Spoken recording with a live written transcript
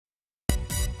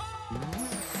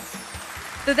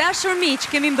Të dashur miq,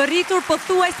 kemi mbërritur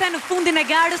pothuajse në fundin e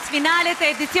garës finale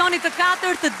të edicionit të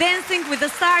 4 të Dancing with the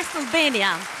Stars Albania.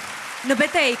 Në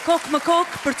betejë kok më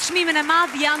kok për çmimin e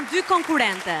madh janë dy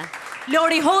konkurrente,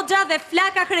 Lori Hoxha dhe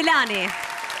Flaka Krelani.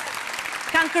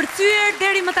 Kanë kërcyer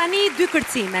deri më tani 2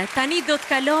 kërcime. Tani do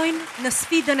të kalojnë në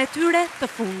sfidën e tyre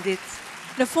të fundit.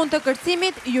 Në fund të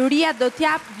kërcimit, juria do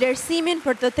t'jap vlerësimin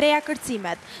për të treja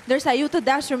kërcimet, ndërsa ju të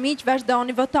dashur miq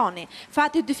vazhdoni votoni.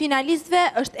 Fati 2 finalistëve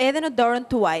është edhe në dorën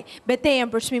tuaj.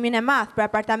 Betejën për çmimin e madh për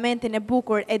apartamentin e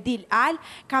bukur Edil Al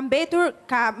ka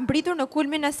mbritur në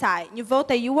kulmin e saj. Një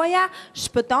votë e juaja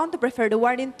shpëton të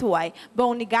preferuarin tuaj.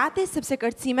 Bëuni gati sepse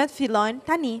kërcimet fillojnë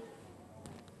tani.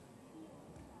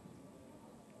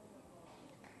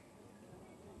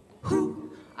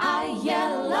 I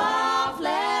get love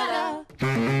letter.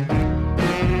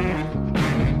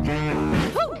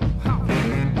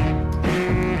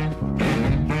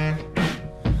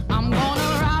 I'm gonna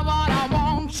write what I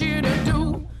want you to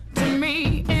do to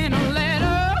me in a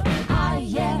letter.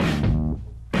 Yeah.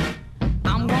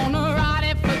 I'm gonna write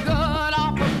it for good,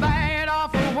 or for bad, or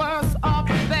for worse, or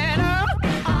for better.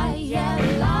 Yeah,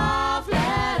 love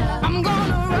letter. I'm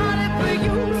gonna write it for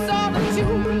you so that you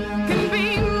can be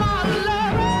my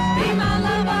lover. Be my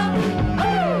lover.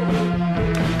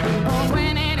 Oh,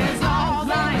 when it is yours,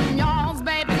 I am yours,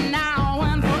 baby, now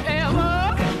and forever.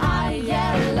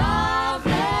 Yeah, love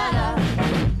letter.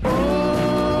 Oh,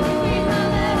 be my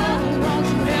lover. Won't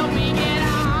you help me get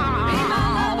out? Be my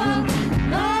lover.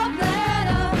 Love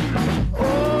letter. Oh,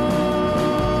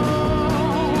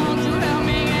 won't you help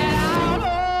me get out of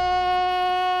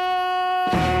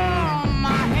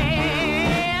my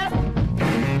head?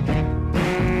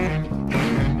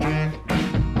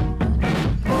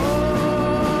 Oh,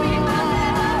 be my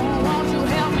lover. Won't you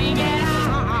help me get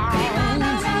out? Be my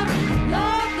lover.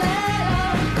 Love letter.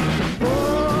 Oh,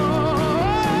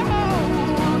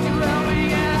 won't you help me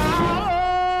get out of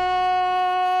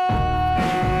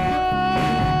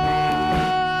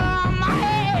my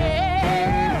head?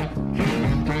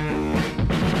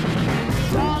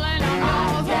 Darling, I'm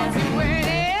yours once you're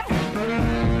ready.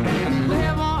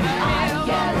 Live on and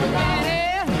forget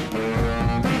it.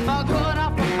 For good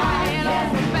or for bad or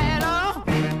for better,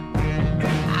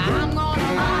 I'm gonna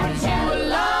write you a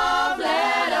love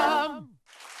letter.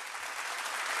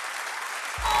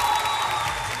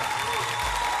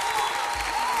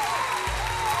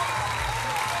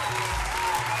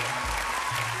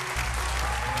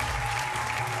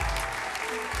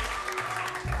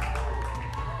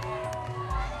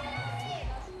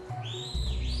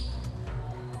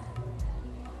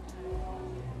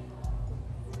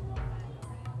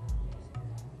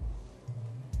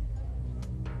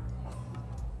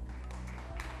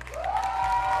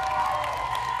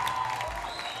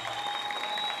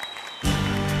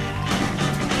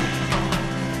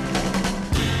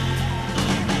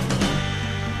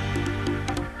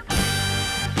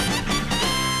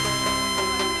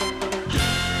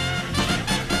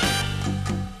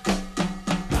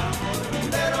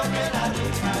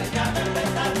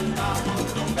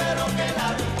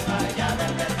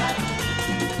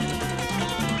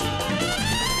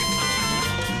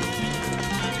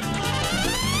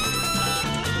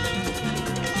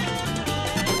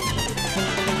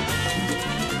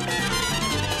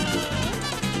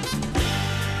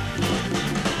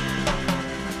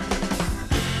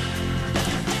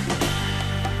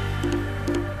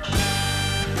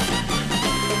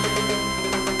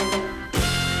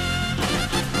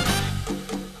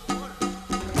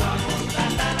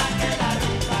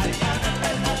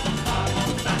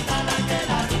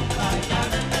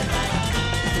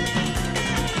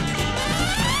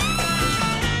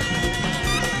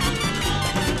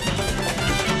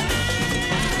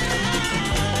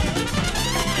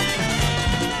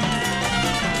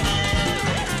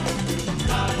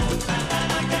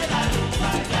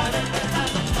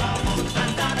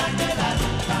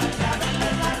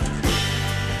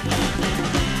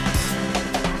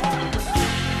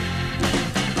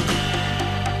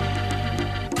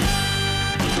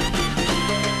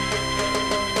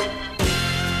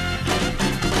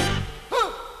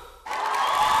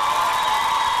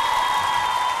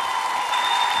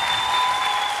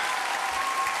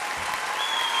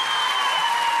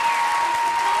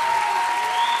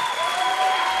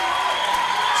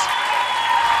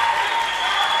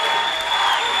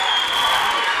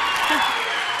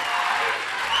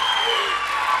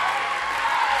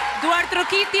 Duar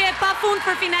trokitje pa fund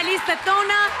për finalistët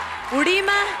tona.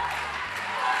 Urime.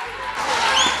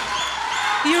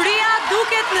 Juria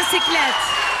duket në siklet.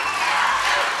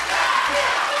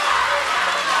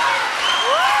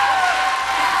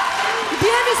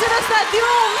 Jemi se në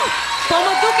stadium Po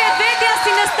më duket vetja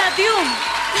si në stadium.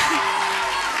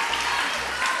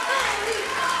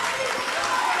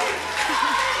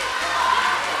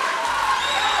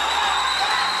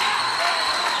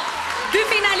 Dy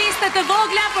finaliste të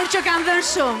vogla, por që kanë dhënë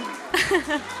shumë.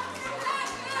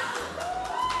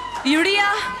 Juria,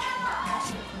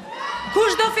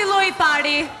 kush do filloj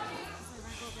pari?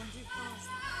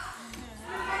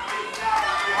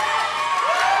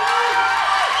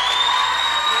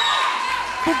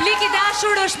 Publik i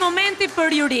dashur, është momenti për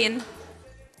jurin.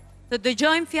 Të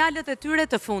dëgjojmë fjalët e tyre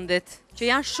të fundit, që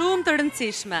janë shumë të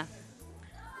rëndësishme.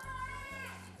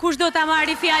 Kush do ta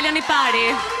marri fjalën i pari?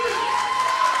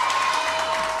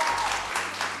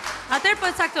 Atëherë po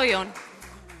e caktojon.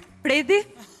 Predi?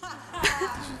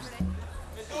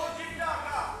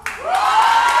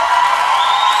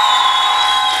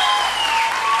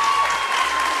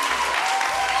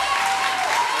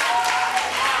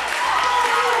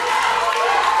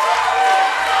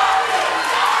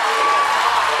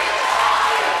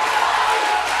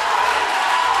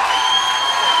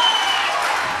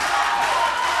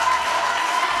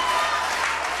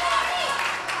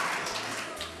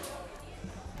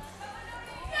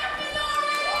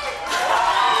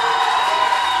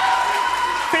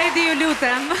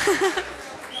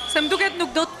 Se më duket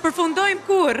nuk do të përfundojmë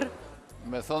kur.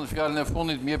 Me thonë fjallën e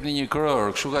fundit më jepni një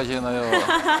krër, kështu ka qenë ajo.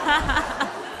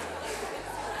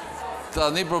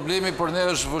 Tani problemi për ne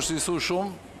është vështirësu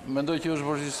shumë, mendoj që është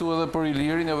vështirësu edhe për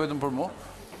Ilirin, jo vetëm për mu.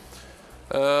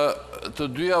 Të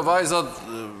dyja vajzat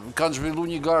kanë zhvillu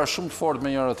një garë shumë të fort me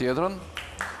njëra tjetrën,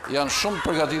 janë shumë të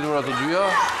përgatitura të dyja.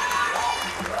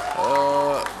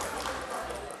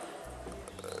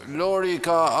 Lori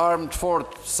ka armë të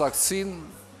fort saktësin,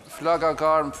 Flaka ka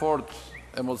armë fort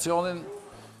emocionin.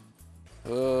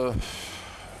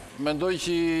 Mendoj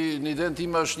që një idenë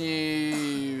time është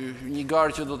një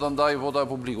garë që do të ndaj vota e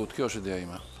publikut. Kjo është ideja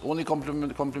ime. Unë i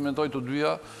komplimentoj të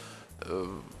dyja.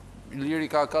 Iliri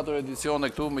ka 4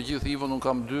 edicione këtu, me gjithë Ivon unë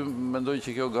kam 2. Mendoj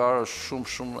që kjo garë është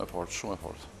shumë e fort, shumë e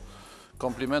fort.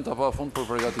 Komplimenta pa fund për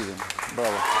përgatitin.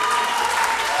 Bravo.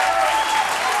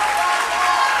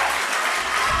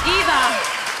 Iva!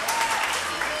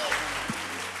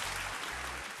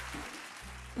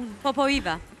 Po,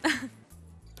 Iva.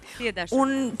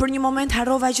 Unë për një moment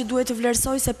harrova që duhet të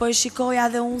vlerësoj se po e shikoja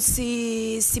dhe unë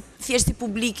thjesht si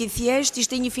publik i thjesht,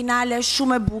 ishte një finale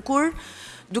shumë e bukur,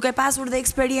 duke pasur dhe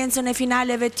eksperiencën e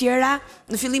finaleve tjera.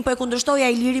 Në fillim po e kundërshtoja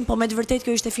Ilirin, po me të vërtet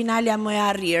kjo ishte finalja më e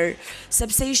arrirë,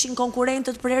 sepse ishin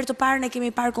konkurentët për herë të parë, ne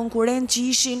kemi parë konkurrentë që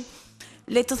ishin,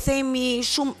 le të themi,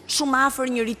 shumë afër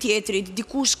njëri tjetrit,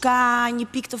 dikush ka një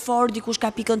pikë të fortë, dikush ka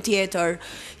pikën tjetër.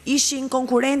 Ishin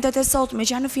konkurrentët e sotme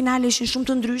që janë në finale ishin shumë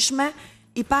të ndryshme,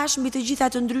 i pash mbi të gjitha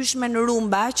të ndryshme në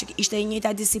rumba, që ishte e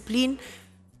njëjta disiplinë,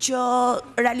 që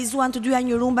realizuan të dyja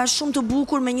një rumba shumë të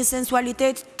bukur me një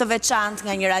sensualitet të veçantë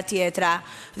nga njëra tjetra,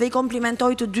 dhe i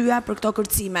komplimentoj të dyja për këto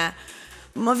kërcime.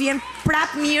 Më vjen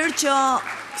prap mirë që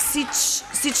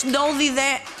siç ndodhi dhe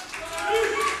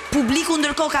publiku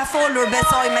ndërkohë ka folur,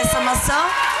 besoj, me SMS.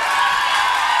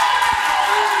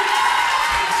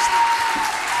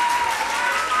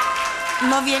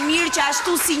 Më vjen mirë që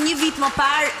ashtu si një vit më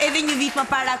parë, edhe një vit më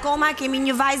parë akoma, kemi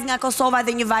një vajzë nga Kosova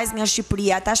dhe një vajzë nga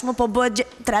Shqipëria. Tashmë po bëhet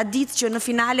traditë që në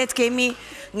finalet kemi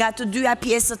nga të dyja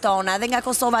pjesët tona, dhe nga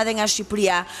Kosova dhe nga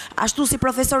Shqipëria. Ashtu si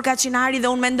profesor Kaçinari, dhe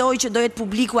unë mendoj që do jetë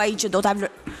publiku ai që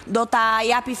do ta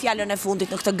japi fjalën e fundit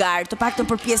në këtë garë, të paktën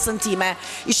për pjesën time.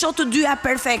 I shoh të dyja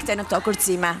perfekte në këto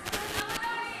kërcime.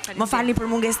 Më falni për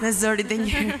mungesën e zërit dhe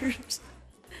një herë.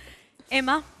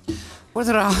 Emma?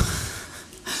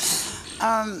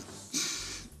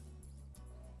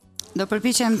 Do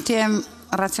përpiqem të jem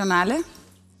racionale,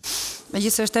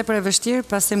 megjithëse është tepër e vështirë,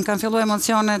 pasi më kanë filluar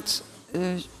emocionet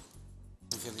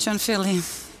që në fillim.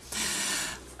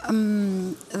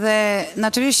 Dhe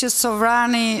natyrisht që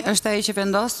sovrani është ai që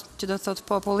vendos, që do të thotë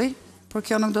populli, por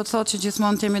kjo nuk do të thotë që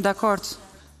gjithmonë të jemi dakord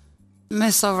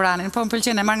me sovranin. Po më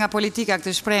pëlqen, e marr nga politika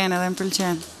këtë shprehjen edhe më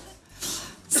pëlqen.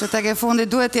 Se tek e fundit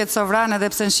duhet të jetë sovran, edhe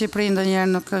pse në Shqipëri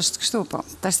ndonjëherë nuk është kështu, po.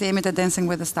 Tash jemi te Dancing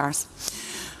with the Stars.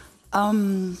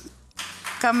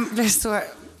 Kam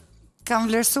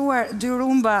vlerësuar 2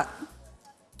 rumba,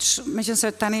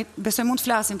 meqense tani besoj mund të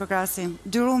flasim për krahasim.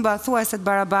 2 rumba thuajse të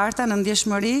barabarta në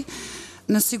ndjeshmëri,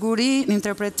 në siguri, në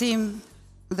interpretim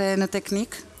dhe në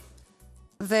teknik.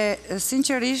 Dhe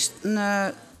sinqerisht në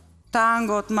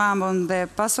tangot, mambon dhe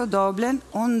paso doblen,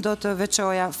 unë do të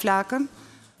veçoja Flakën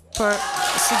për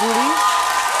siguri.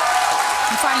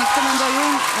 Më falni, këtë mendoj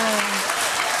unë,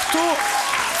 këtu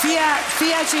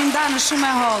fia që i ndanë shumë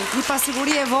e hollë, një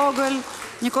pasiguri e vogël,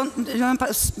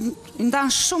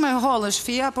 Ndanë shumë e hollë është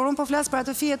fia, por unë po flasë për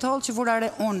atë fije të hollë që vurare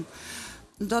unë.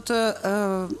 Do të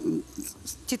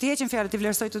që të heqim fjalët, të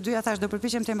vlerësoj të dyja, thash do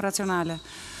përpiqem të jem racionale.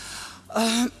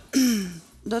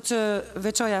 Do të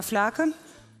veçoja flakën,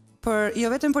 jo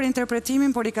vetëm për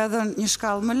interpretimin, por I ka dhënë një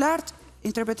shkallë më lartë,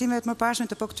 interpretimeve të mëparshme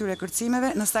të këtyre kërcimeve,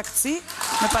 në saktësi,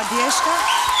 në padjeshka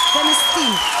dhe në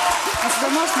stil. Në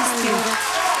sidomos në stil.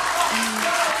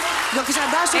 Do kisha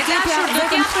dashur të jepja vetëm... Do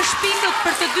t'japë shpinët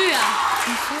për të dyja.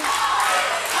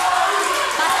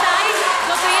 Pastaj,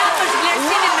 do të japë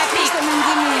vlerësimin me pikë. Ishte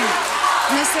mendimi im.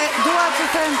 Nëse dua të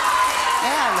them...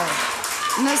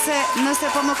 Nëse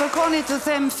po më kërkoni të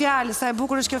them fjalë, sa e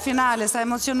bukur është kjo finale, sa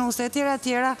emocionuese,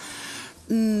 etj.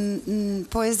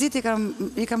 Poezit I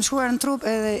kam shkruar në trup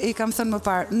edhe I kam thënë më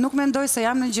parë. Nuk mendoj se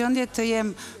jam në gjendje të jem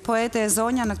poete e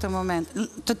zonja në këtë moment.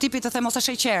 Të tipit të them ose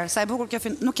sheqer, sa e bukur kjo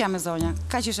finale, nuk jam e zonja.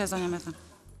 Kaq ishe e zonja me thënë.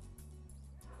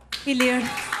 I lirë.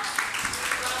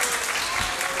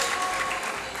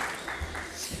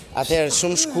 Atëherë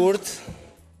shumë shkurt,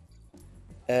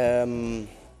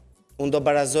 unë do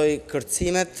barazoj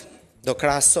kërcimet, do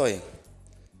krahasoj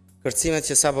kërcimet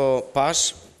që sapo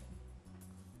pash,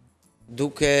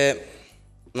 duke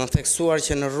më theksuar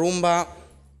që në rumba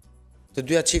të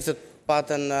dyja çiftet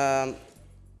patën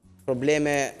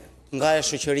probleme nga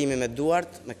shoqërimi me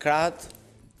duart, me krahët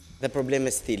dhe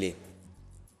probleme stili.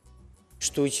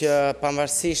 Kështu që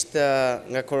pavarësisht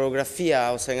nga koreografia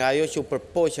ose nga ajo që u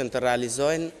përpoqën të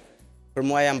realizojnë, për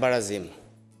mua janë barazim.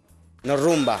 Në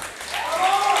rumba.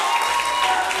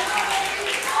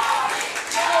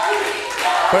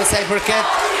 Përsa I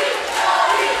përket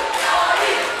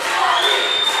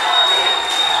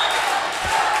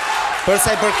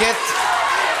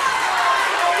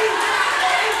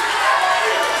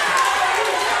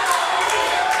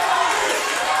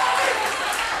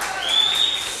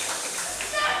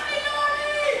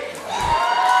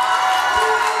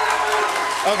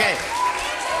Okej.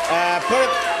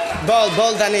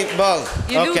 Bol tani, bol.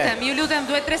 Ju lutem,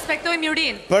 duhet respektojmë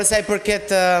jurin. Përsa I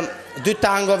përket dy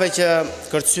tangove që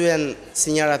kërcyen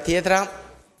si njëra tjetra,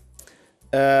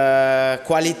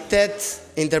 kualitet,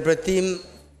 interpretim,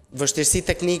 vështirësi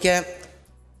teknike,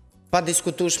 pa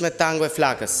diskutueshme tango e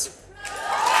flakës.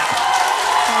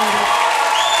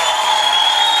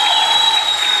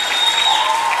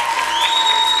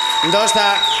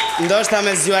 Ndoshta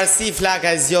me zgjuarsi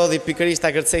flaka e zgjodhi pikërisht ta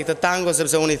kërcej këtë tango,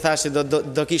 sepse unë I thash që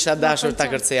do kisha dashur ta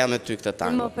kërceja me ty këtë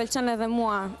tango. Më pëlqen edhe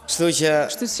mua. Kështu që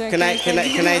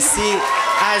kënaqësi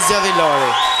a e zgjodhi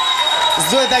Lori.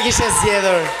 S'duhet ta kishe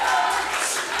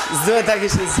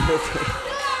zgjedhur.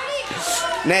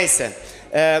 Nejse,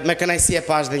 me kënaqësi e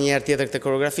pash dhe një herë tjetër këtë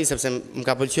koreografi, sepse më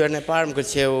ka pëlqyer në parë, më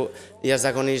pëlqeu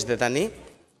jashtëzakonisht dhe tani.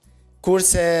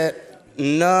 Kurse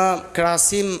në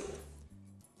krahasim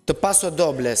të paso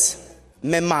dobles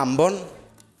me mambon,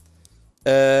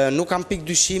 nuk kam pik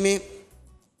dyshimi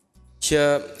që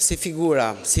si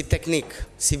figura, si teknik,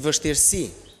 si vështirësi,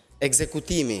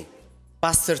 ekzekutimi,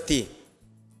 pastërti,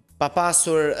 pa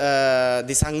pasur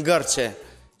disa ngërçe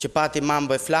që pati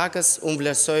mambo e flakës, unë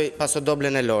vlerësoj paso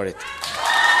doblen e Lorit.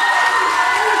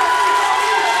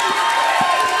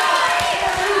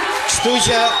 Kështu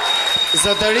që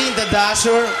zotërin të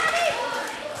dashur,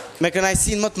 me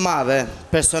kënaqësinë më të madhe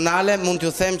personale, mund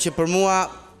t'ju them që për mua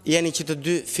jeni që të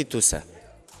dy fituese.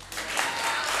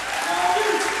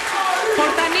 Por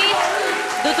tani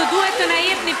do të duhet të na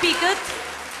jepni pikët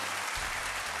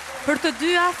për të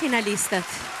dyja finalistët.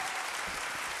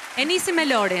 E nisim me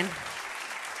Lorin.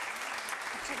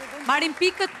 Marrim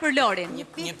pikët për Lorin. Një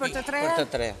pik për të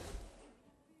tre.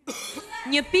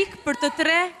 Një pik për të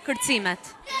tre kërcimet.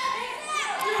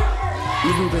 I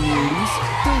lutem Iris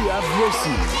të jap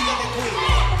vlerësim.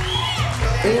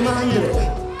 Ema Andre.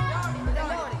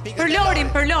 Për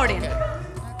Lorin.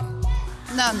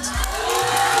 9.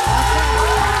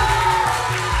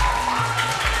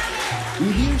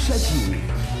 Ilir Shaqiri.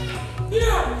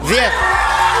 10.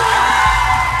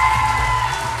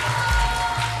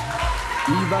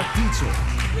 Iva Tiço.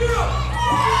 10.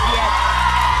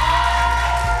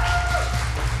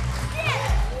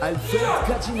 Alfred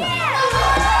Kaçinaj.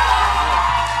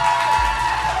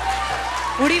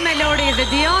 Urime Lori dhe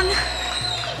Dion.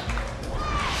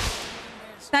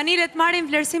 Tani le të marrim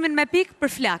vlerësimin me pikë për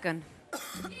flakën.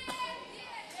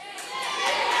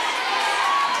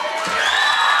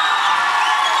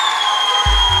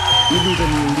 I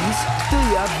lutem Iris të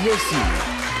jap vlerësim.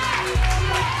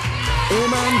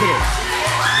 Ema Andre. 10.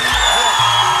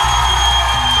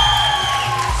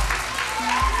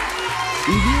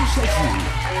 Ilir Shaqiri.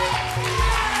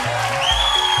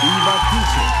 Iva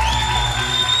Tiço.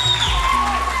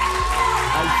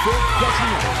 Alfred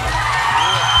Kaçinaj.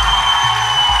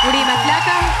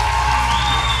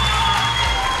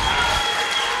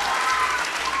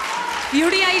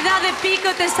 Juria I dha dhe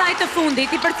pikët e saj të fundit.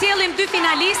 I përcjellim dy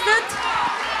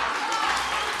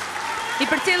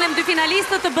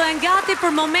finalistët të bëhen gati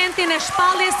për momentin e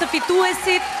shpalljes së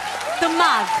fituesit të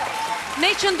madh.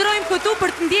 Ne qëndrojmë këtu për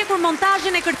të ndjekur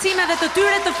montazhin e kërcimeve të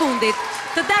tyre të fundit.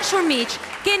 Të dashur miq,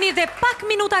 keni dhe pak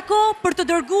minuta kohë për të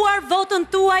dërguar votën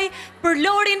tuaj për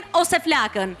Lorin ose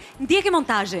Flakën. Ndjeki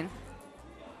montazhin.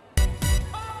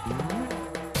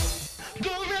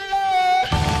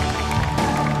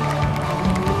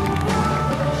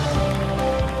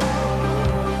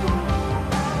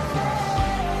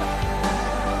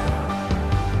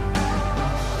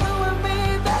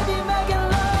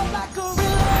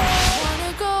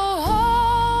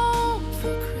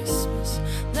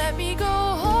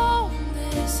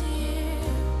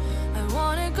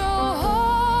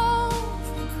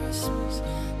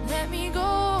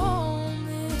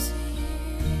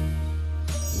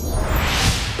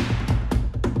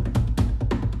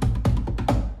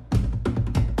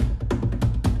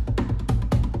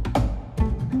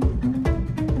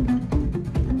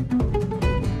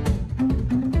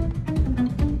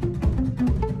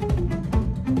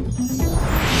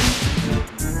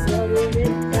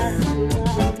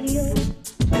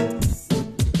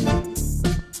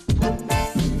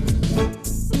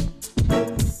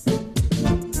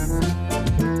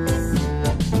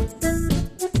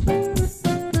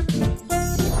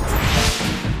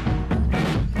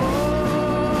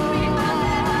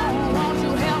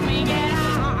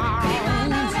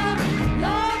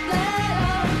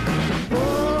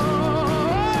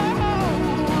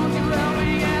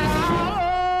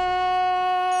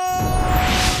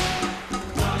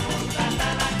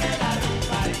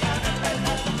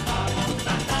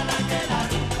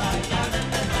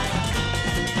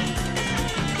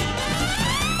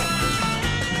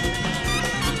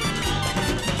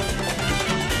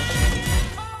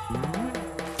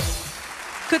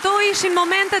 Këto ishin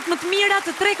momentet më të mira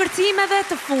të tre kërcimeve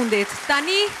të fundit.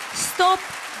 Tani, stop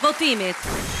votimit.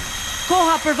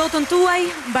 Koha për votën tuaj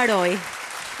mbaroi.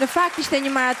 Në fakt ishte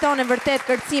një maraton e vërtet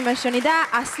kërcime shënida,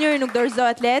 asnjëri nuk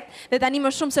dorëzohet lehtë dhe tani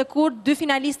më shumë se kur dy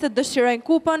finalistët dëshirojnë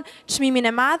kupën,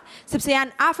 çmimin e madh, sepse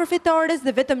janë afër fitores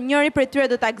dhe vetëm njëri prej tyre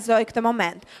do ta gëzojë këtë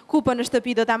moment. Kupën në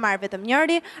shtëpi do ta marrë vetëm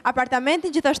njëri,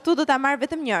 apartamentin gjithashtu do ta marrë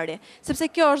vetëm njëri, sepse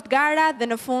kjo është gara dhe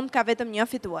në fund ka vetëm një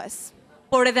fitues.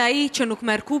 Por edhe ai që nuk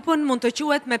merr kupën mund të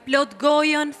quhet me plot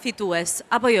gojën fitues,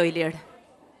 apo jo Ilir?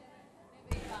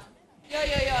 Jo,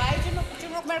 ai që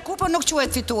nuk merr kupën nuk quhet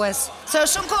fitues. Se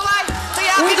është shumë kollaj të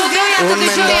japim. Unë do doja të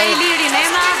dëgjoja Ilirin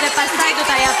Ema dhe pastaj do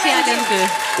ta jap fjalën ty.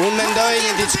 Unë mendoj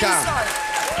një diçka.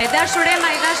 E dashur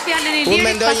Ema I dash fjalën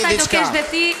Ilirit, pastaj do kesh dhe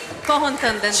ti kohën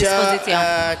tënde në dispozicion.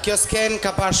 Kjo sken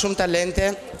ka pasur shumë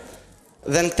talente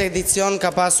dhe në këtë edicion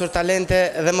ka pasur talente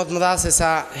dhe më të mëdha se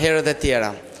sa herët e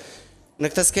tjera. Në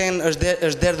këtë sken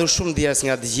është derdhur shumë djes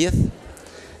nga të gjithë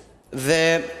dhe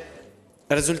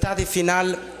rezultati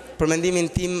final për mendimin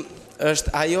tim është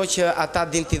ajo që ata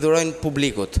din t'i dhurojnë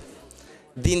publikut,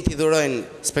 din t'i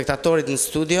dhurojnë spektatorit në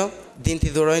studio, din t'i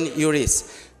dhurojnë juris.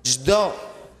 Çdo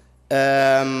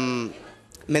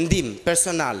mendim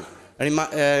personal,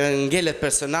 ngelet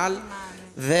personal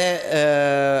dhe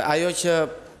ajo që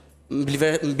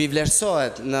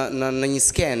mbivlerësohet në një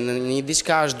sken, në një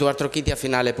diçka është duartrokitja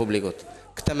finale e publikut.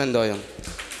 Këtë mendoj unë.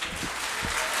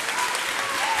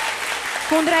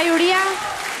 Kundra juria?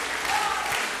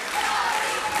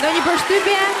 Do një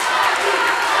përshtypje?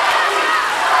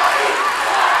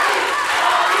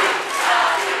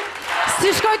 Si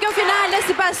shkoj kjo finale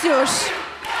si pas jush?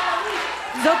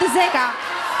 Zotë Zeka.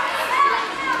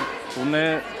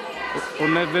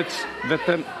 Une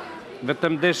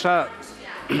vetëm desha...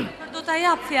 Do t'a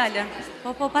jap fjallën,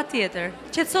 po pa tjetër.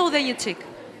 Qetësohu dhe një qik.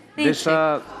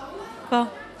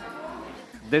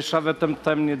 Desha vetëm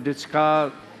them një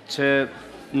diçka që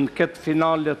në këtë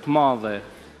finalet madhe,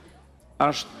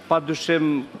 është pa dyshim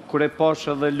kër e pash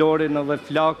edhe Lorin edhe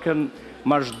Flakën,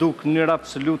 ma zhduk njërë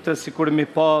absolute si kur mi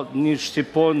pa një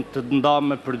Shqipon të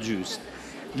ndame për gjysë.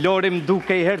 Lori më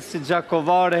dukej herë si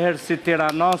Gjakovare, herë si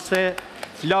Tiranase,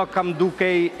 Flaka më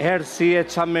dukej herë si e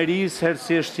Qameris, herë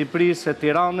si e Shqipëris, e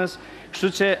Tiranës, kështu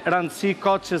që rëndësi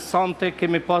ka që sante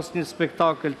kemi pas një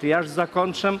spektakl të jashtë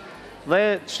zakonshëm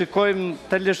dhe shikojmë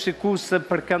teleshikuese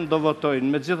për kënd do votojnë,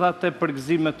 me gjitha të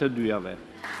përgëzimet e dyjave.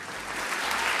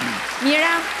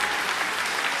 Mira,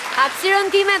 hapësirën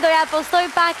time do ja postoj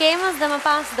pak Emës dhe më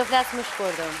pas do flasë më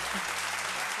shkurtër.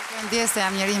 Ndjes se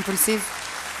jam njeri impulsiv,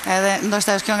 edhe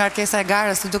ndoshta është kjo nga kërkesa e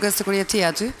garës, të duket sikur je ti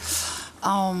aty.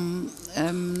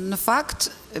 Në fakt,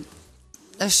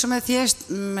 është shumë e thjesht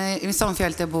me emision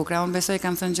fjalët e bukura. Unë besoj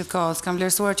kam thënë gjithkohës, kam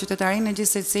vlerësuar qytetarinë e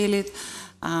gjithë secilit,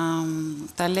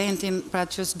 talentin, pra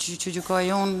që gjykoj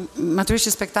unë, natyrisht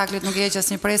që spektaklit nuk e heq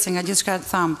asnjë presje nga gjithë shka të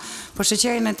thamë, por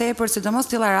sheqerin e tepër, sidomos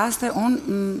tilla raste,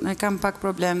 unë e kam pak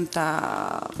problem ta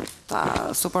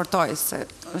suportoj, se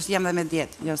jam dhe me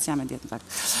dietë, jo s'jam me dietë në fakt.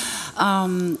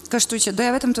 Kështu që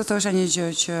doja vetëm të thosha një gjë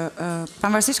që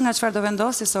pavarësisht nga çfarë do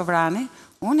vendosi sovrani,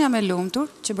 unë jam e lumtur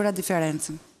që bëra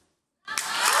diferencën.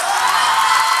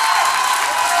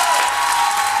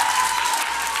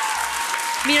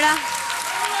 Mira.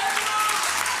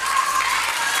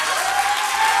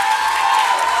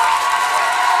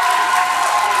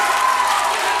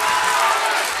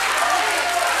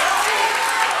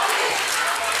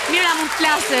 Mira, mund të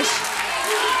flasësh.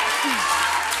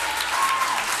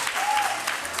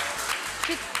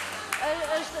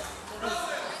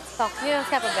 Mirë,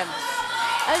 s'ka problem.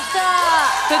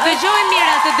 Të dëgjojmë,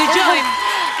 Mira, të dëgjojmë.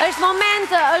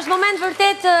 është moment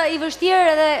vërtet i vështirë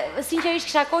edhe sinqerisht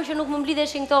kisha kohë që nuk më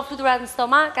mblidheshin këto fluturat në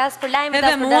stomak, as për lajmet,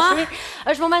 as për dashuri.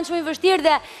 Është moment shumë i vështirë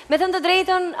dhe me thënë të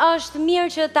drejtën është mirë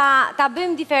që ta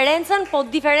bëjmë diferencën, po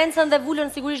diferencën dhe vullën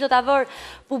sigurisht do ta vër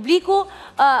publiku.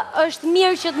 Është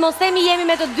mirë që të mos themi jemi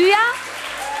me të dyja.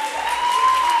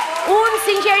 Unë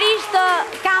sinqerisht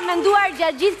kam menduar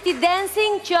gjatë gjithë këtij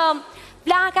dancing që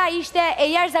plaka ishte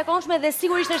e jashtëzakonshme dhe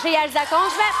sigurisht është e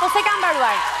jashtëzakonshme, po se kam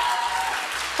mbaruar.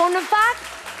 Po në fakt,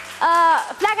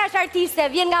 plaka është artiste,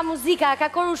 vjen nga muzika, ka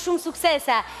korru shumë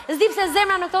suksese. S'di pse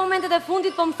zemra në këto momentet e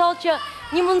fundit po më thotë që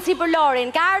një mundësi për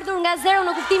Lorin. Ka ardhur nga zero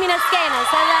në kuptimin e skenës,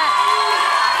 edhe...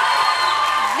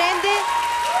 Vende?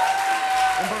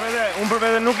 Unë për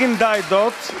vete nuk i ndaj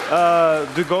dot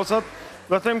dy gocat.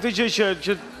 Do të them këtë gjë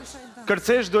që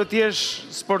kërcesh duhet t'jesh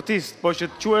sportist, po që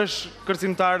t'quesh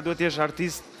kërcimtar duhet t'jesh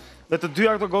artist, dhe të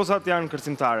dyja këto gocat janë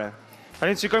kërcimtare.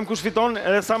 Tani të shikojmë kush fiton,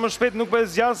 edhe sa më shpejt nuk po e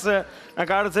zgjas se na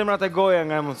ka ardhur zemrat e goja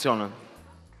nga emocionet.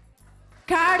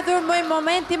 Ka ardhur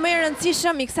momenti më i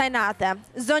rëndësishëm i kësaj nate.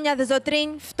 Zonja dhe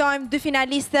zotrinj, ftojmë dy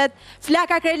finalistët,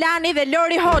 Flaka Krelani dhe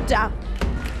Lori Hoxha.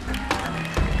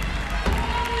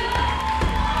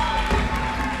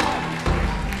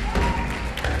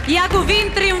 Ja ku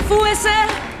vin triumfuese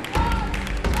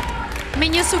me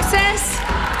një sukses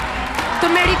të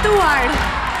merituar.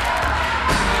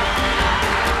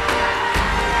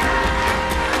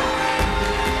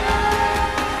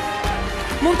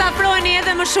 Mund të afroheni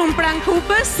edhe më shumë pranë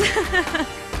kupës.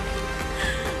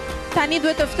 Tani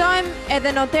duhet të ftojmë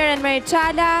edhe noteren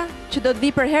Meriçala, që do të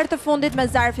vi për herë të fundit me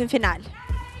zarfin final.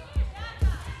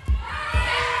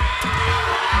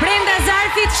 Brenda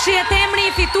zarfit fshihet emri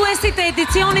i fituesit të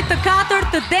edicionit të 4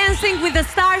 të Dancing with the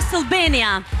Stars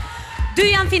Albania. Dy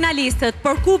janë finalistët,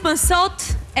 por kupën sot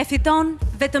e fiton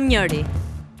vetëm njëri.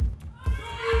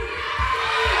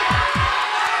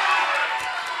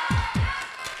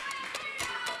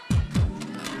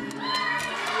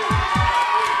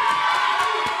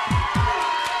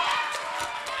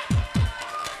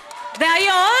 Dhe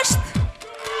ajo është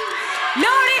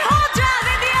Lori Hoxha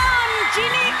dhe Dion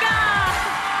Gjinika.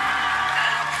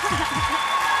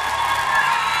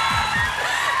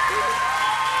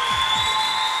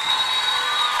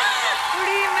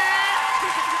 Urime.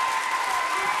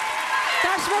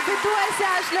 Tashmë fituese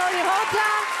është Lori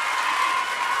Hoxha,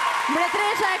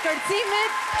 mbretëresha e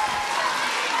kërcimit.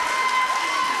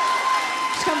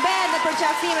 Shkëmbehet në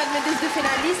përqafimet me dy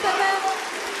finalistëve.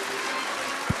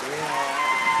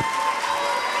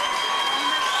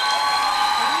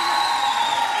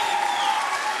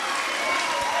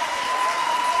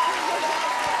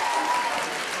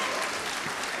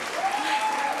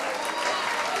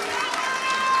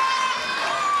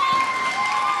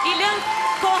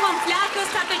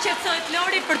 Qetësohet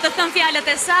Lori për të thënë fjalët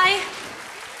e saj.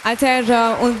 Atëherë,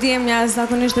 unë djem një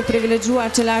zakonisht të privilegjuar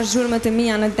që la zhurmët e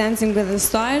mia në Dancing with the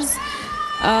Stars.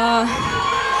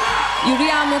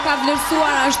 Juria më ka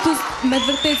vlerësuar ashtu me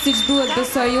vërtet si që duhet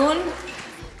besoj unë,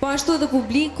 po ashtu dhe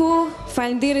publiku,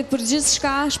 faleminderit për gjithë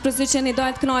shka, shpresoj që një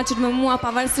dojtë kënaqet me mua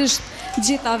pavarësisht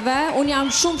gjithave. Unë jam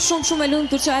shumë e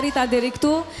lumtur që arrita deri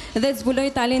këtu dhe të zbuloj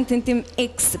talentin tim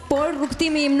X, por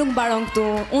rrugtimi im nuk mbaron këtu.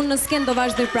 Unë në sken do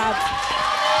vazhdoj prapë.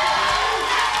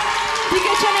 Ti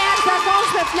ke qenë e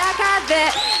jashtëzakonshme Flaka dhe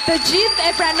të gjithë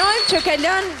e pranojmë që ke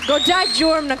lënë goxha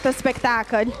gjurmë në këtë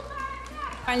spektakël.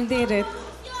 Faleminderit.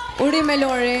 Urime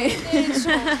Lori.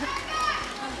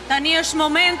 Tani është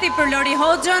momenti për Lori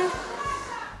Hoxhën.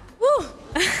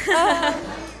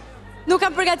 Nuk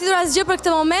kam përgatitur asgjë për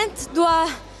këtë moment.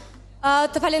 Dua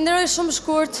të falenderoj shumë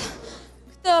shkurt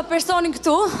këtë personin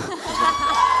këtu.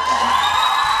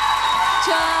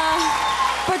 Që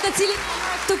për të cilin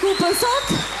këtë kupën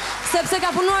sot, sepse ka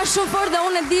punuar shumë fort dhe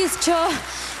unë e dis që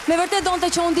me vërtet donte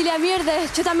që unë dilja mirë dhe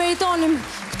që ta meritonim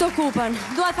këtë kupën.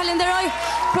 Dua të falenderoj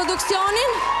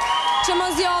produksionin që më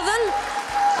zjodhen.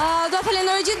 Do të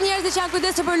falenderoj gjithë njerëzit që janë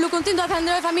kujdesur për lukun tim, do të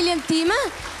falenderoj familjen time.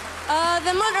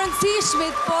 Dhe më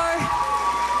rëndësishmit, por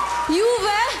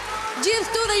juve, gjithë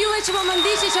këtu dhe juve që më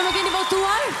ndiqni që më keni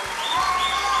votuar,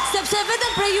 sepse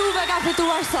vetëm për juve ka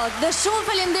fituar sot. Dhe shumë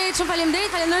faleminderit,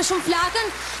 falenderoj shumë Flakën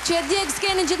që e djeg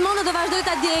skenën gjithmonë dhe vazhdoj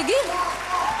ta djegi.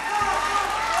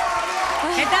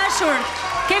 E dashur,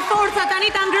 ke forca tani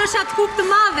ta ngrësh atë kupë të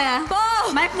madhe. Po!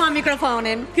 Mek mua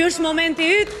mikrofonin. Ky është momenti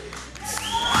yt.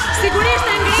 Sigurisht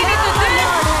e ngrini të dy.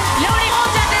 Lori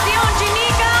Hoxha dhe Dion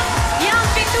Gjinika janë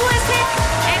fituesit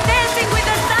e Dancing with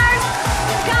the Stars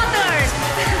 4.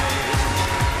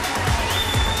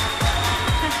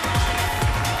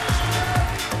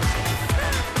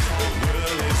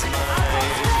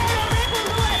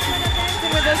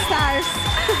 With the Stars.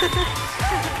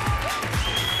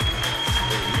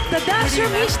 Të dashur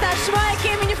miq, tashmë e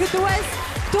kemi një fitues.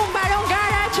 Këtu mbaron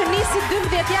gara që nisi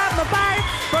 12 javë më parë,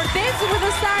 por Dancing with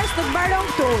the Stars të mbaron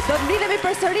këtu. Do të mblidhemi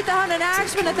përsëri të hënën e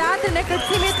ardhshme në teatrin e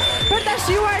kërcimit për ta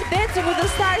shijuar Dancing with the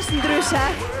Stars ndryshe.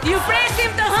 Ju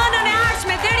presim të hënën e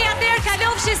ardhshme, deri atëherë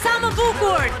kalofshi sa më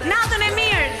bukur. Natën e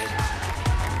mirë.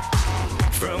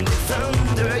 From the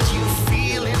thunder you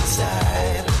feel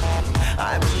inside,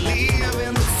 I believe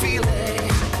in the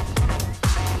feeling,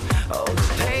 all the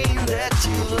pain that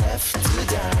you left to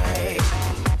die.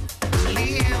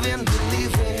 Believe in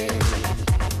believing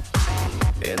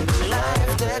in the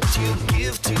life that you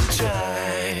give to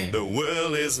try. The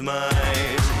world is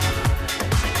mine.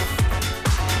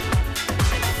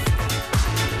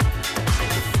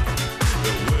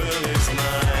 The world is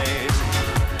mine.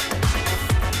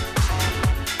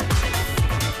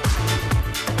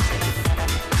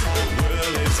 The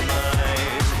world is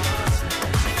mine.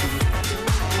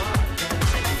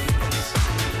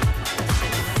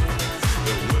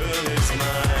 The world is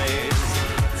mine.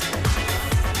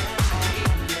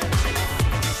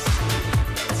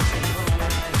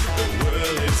 The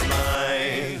world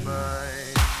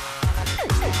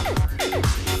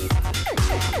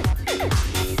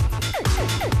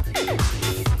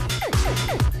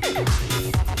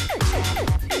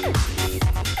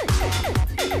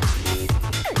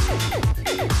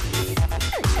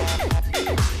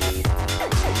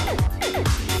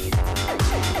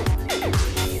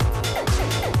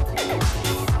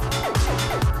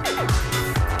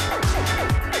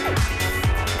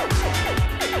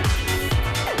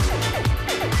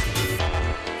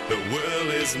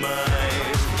is mine. The world is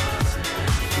mine.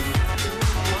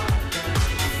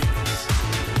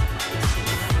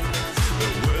 The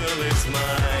world is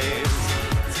mine.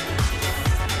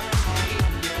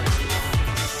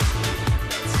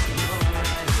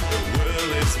 The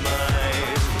world is mine.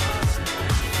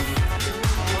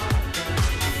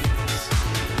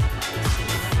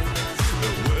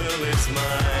 The world is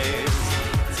mine.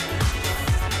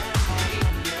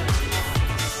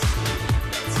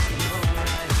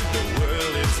 The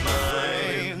world is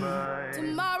mine.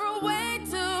 Tomorrow way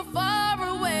too far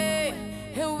away,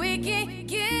 and we can't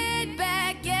get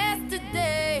back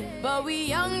yesterday. But we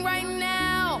young right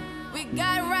now, we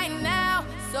got right now,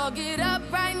 so get up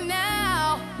right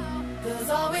now, 'cause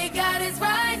all we got is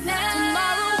right now.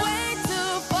 Tomorrow